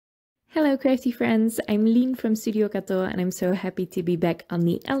Hello crafty friends, I'm Lien from Studio Kato and I'm so happy to be back on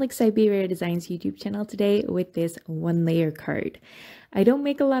the Syberia Designs YouTube channel today with this one layer card. I don't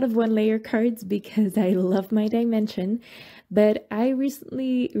make a lot of one layer cards because I love my dimension, but I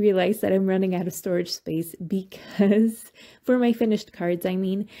recently realized that I'm running out of storage space because, for my finished cards I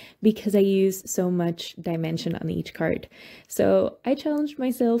mean, because I use so much dimension on each card. So I challenged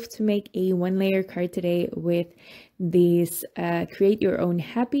myself to make a one layer card today with this create your own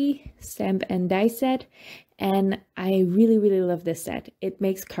happy stamp and die set, and I really love this set. It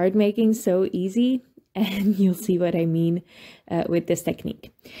makes card making so easy, and you'll see what I mean with this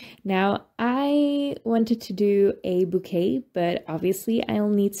technique. Now, I wanted to do a bouquet, but obviously I'll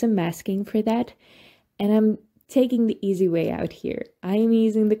need some masking for that, and I'm taking the easy way out here. I'm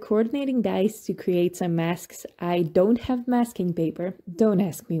using the coordinating dies to create some masks. I don't have masking paper. Don't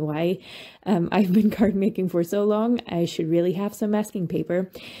ask me why. I've been card making for so long, I should really have some masking paper,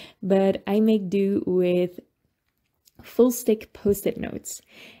 but I make do with full stick post-it notes,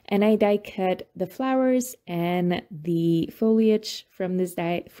 and I die cut the flowers and the foliage from this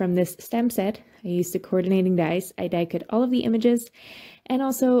stamp set. I used the coordinating dies. I die cut all of the images and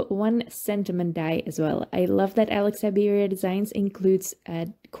also one sentiment die as well. I love that Syberia Designs includes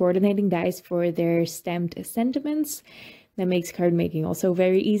coordinating dies for their stamped sentiments. That makes card making also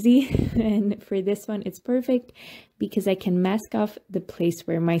very easy, and for this one it's perfect because I can mask off the place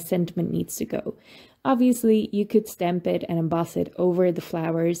where my sentiment needs to go. Obviously you could stamp it and emboss it over the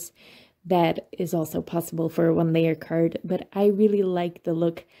flowers. That is also possible for a one layer card, but I really like the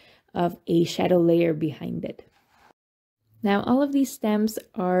look of a shadow layer behind it. Now, all of these stamps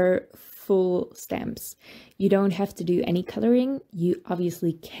are full stamps. You don't have to do any coloring. You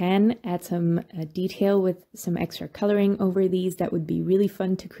obviously can add some detail with some extra coloring over these. That would be really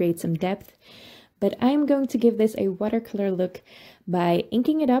fun to create some depth. But I'm going to give this a watercolor look by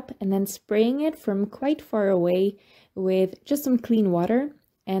inking it up and then spraying it from quite far away with just some clean water.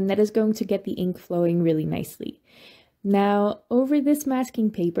 And that is going to get the ink flowing really nicely. Now, over this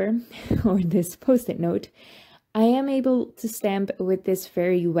masking paper, or this post-it note, I am able to stamp with this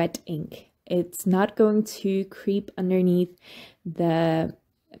very wet ink. It's not going to creep underneath the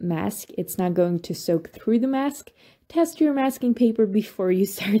mask. It's not going to soak through the mask. Test your masking paper before you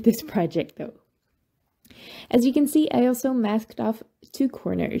start this project though. As you can see, I also masked off two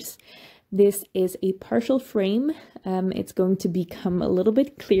corners. This is a partial frame. It's going to become a little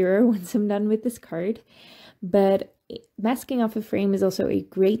bit clearer once I'm done with this card, but masking off a frame is also a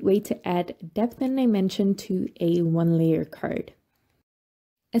great way to add depth and dimension to a one layer card,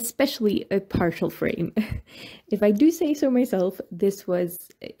 especially a partial frame. If I do say so myself, this was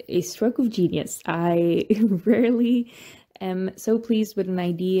a stroke of genius. I rarely am so pleased with an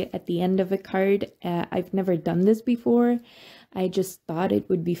idea at the end of a card. I've never done this before. I just thought it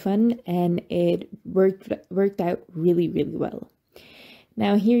would be fun, and it worked out really well.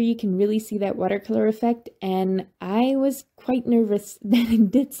 Now here you can really see that watercolor effect, and I was quite nervous that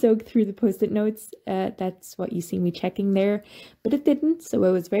it did soak through the post-it notes. That's what you see me checking there, but it didn't, so I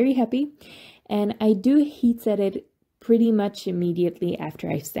was very happy. And I do heat set it pretty much immediately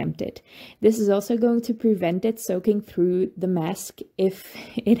after I've stamped it. This is also going to prevent it soaking through the mask if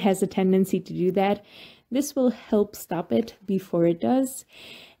it has a tendency to do that. This will help stop it before it does,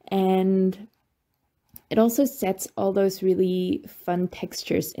 and it also sets all those really fun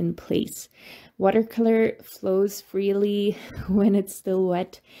textures in place. Watercolor flows freely when it's still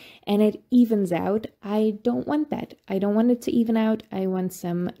wet, and it evens out. I don't want that. I don't want it to even out. I want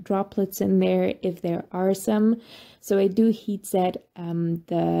some droplets in there if there are some. So I do heat set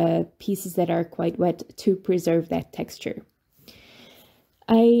the pieces that are quite wet to preserve that texture.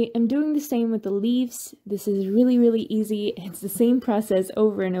 I am doing the same with the leaves. This is really easy. It's the same process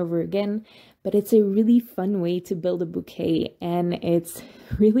over and over again, but it's a really fun way to build a bouquet, and it's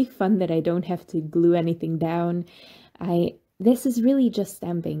really fun that I don't have to glue anything down. This is really just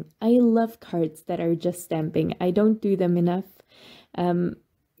stamping. I love cards that are just stamping. I don't do them enough.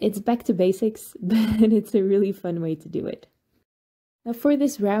 It's back to basics, but it's a really fun way to do it. Now for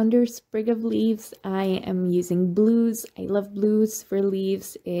this rounder sprig of leaves, I am using blues. I love blues for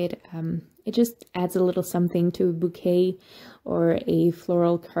leaves. It just adds a little something to a bouquet or a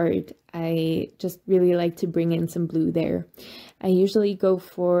floral card. I just really like to bring in some blue there. I usually go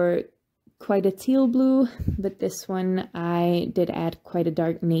for quite a teal blue, but this one I did add quite a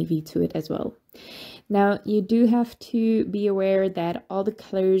dark navy to it as well. Now, you do have to be aware that all the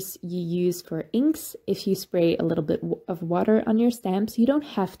colors you use for inks, if you spray a little bit of water on your stamps, you don't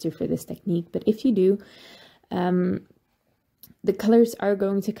have to for this technique, but if you do, the colors are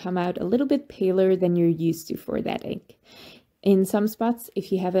going to come out a little bit paler than you're used to for that ink. In some spots,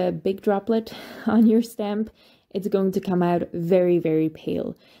 if you have a big droplet on your stamp, it's going to come out very, very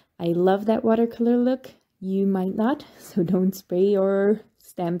pale. I love that watercolor look. You might not, so don't spray your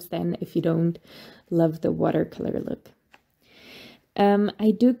stamps then if you don't love the watercolor look.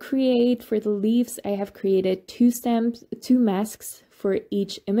 I do create, for the leaves, I have created two masks for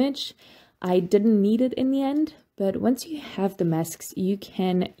each image. I didn't need it in the end, but once you have the masks, you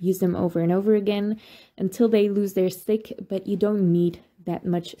can use them over and over again until they lose their stick, but you don't need that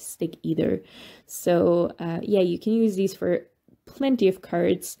much stick either. So yeah, you can use these for plenty of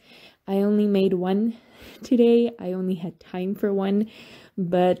cards. I only made one today. I only had time for one,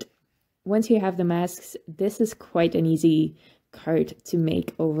 but once you have the masks, this is quite an easy card to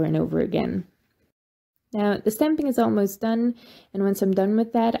make over and over again. Now the stamping is almost done, and once I'm done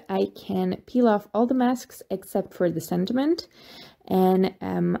with that, I can peel off all the masks except for the sentiment, and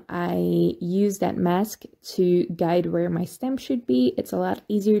I use that mask to guide where my stamp should be. It's a lot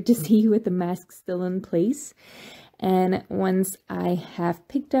easier to see with the mask still in place. And once I have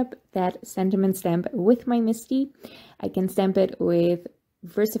picked up that sentiment stamp with my Misty, I can stamp it with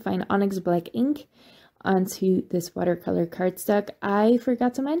VersaFine Onyx Black ink onto this watercolor cardstock. I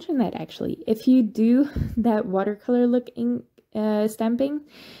forgot to mention that actually. If you do that watercolor look ink stamping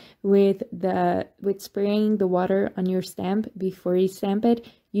with spraying the water on your stamp before you stamp it,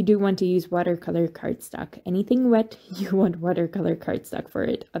 you do want to use watercolor cardstock. Anything wet, you want watercolor cardstock for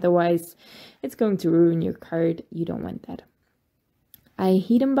it. Otherwise, it's going to ruin your card. You don't want that. I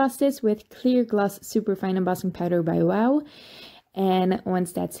heat emboss this with Clear Gloss Superfine Embossing Powder by Wow. And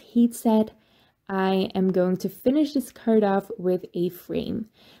once that's heat set, I am going to finish this card off with a frame.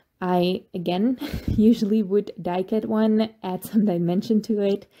 I, again, usually would die cut one, add some dimension to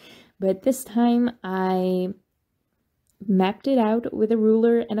it, but this time I mapped it out with a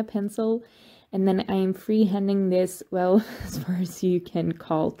ruler and a pencil, and then I am freehanding this, well, as far as you can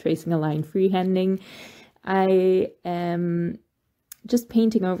call tracing a line freehanding. I am just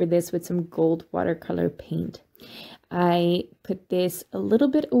painting over this with some gold watercolor paint. I put this a little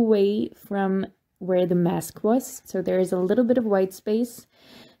bit away from where the mask was, so there is a little bit of white space,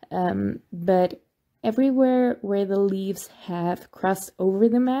 but everywhere where the leaves have crossed over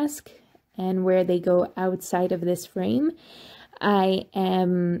the mask and where they go outside of this frame, I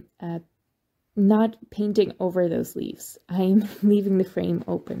am not painting over those leaves. I'm leaving the frame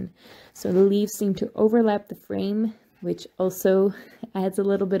open. So the leaves seem to overlap the frame, which also adds a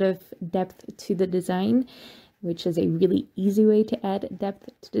little bit of depth to the design, which is a really easy way to add depth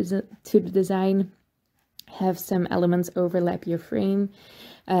to the design. Have some elements overlap your frame.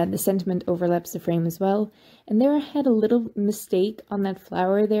 The sentiment overlaps the frame as well. And there I had a little mistake on that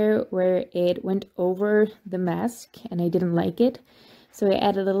flower there where it went over the mask and I didn't like it. So I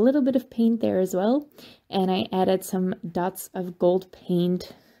added a little bit of paint there as well. And I added some dots of gold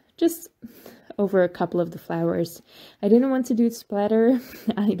paint just over a couple of the flowers. I didn't want to do splatter.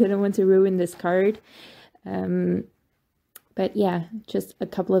 I didn't want to ruin this card. But yeah, just a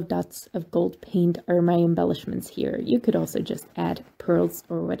couple of dots of gold paint are my embellishments here. You could also just add pearls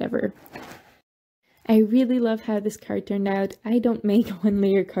or whatever. I really love how this card turned out. I don't make one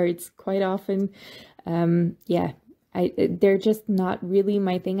layer cards quite often. Yeah, they're just not really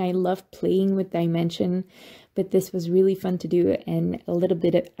my thing. I love playing with dimension, but this was really fun to do and a little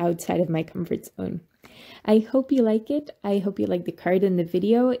bit outside of my comfort zone. I hope you like it. I hope you like the card and the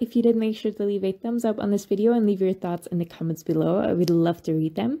video. If you did, make sure to leave a thumbs up on this video and leave your thoughts in the comments below. I would love to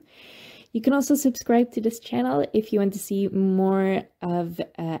read them. You can also subscribe to this channel if you want to see more of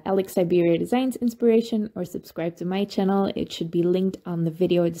Alex Syberia Designs inspiration, or subscribe to my channel. It should be linked on the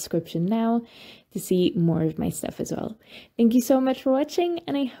video description now to see more of my stuff as well. Thank you so much for watching,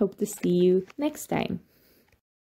 and I hope to see you next time.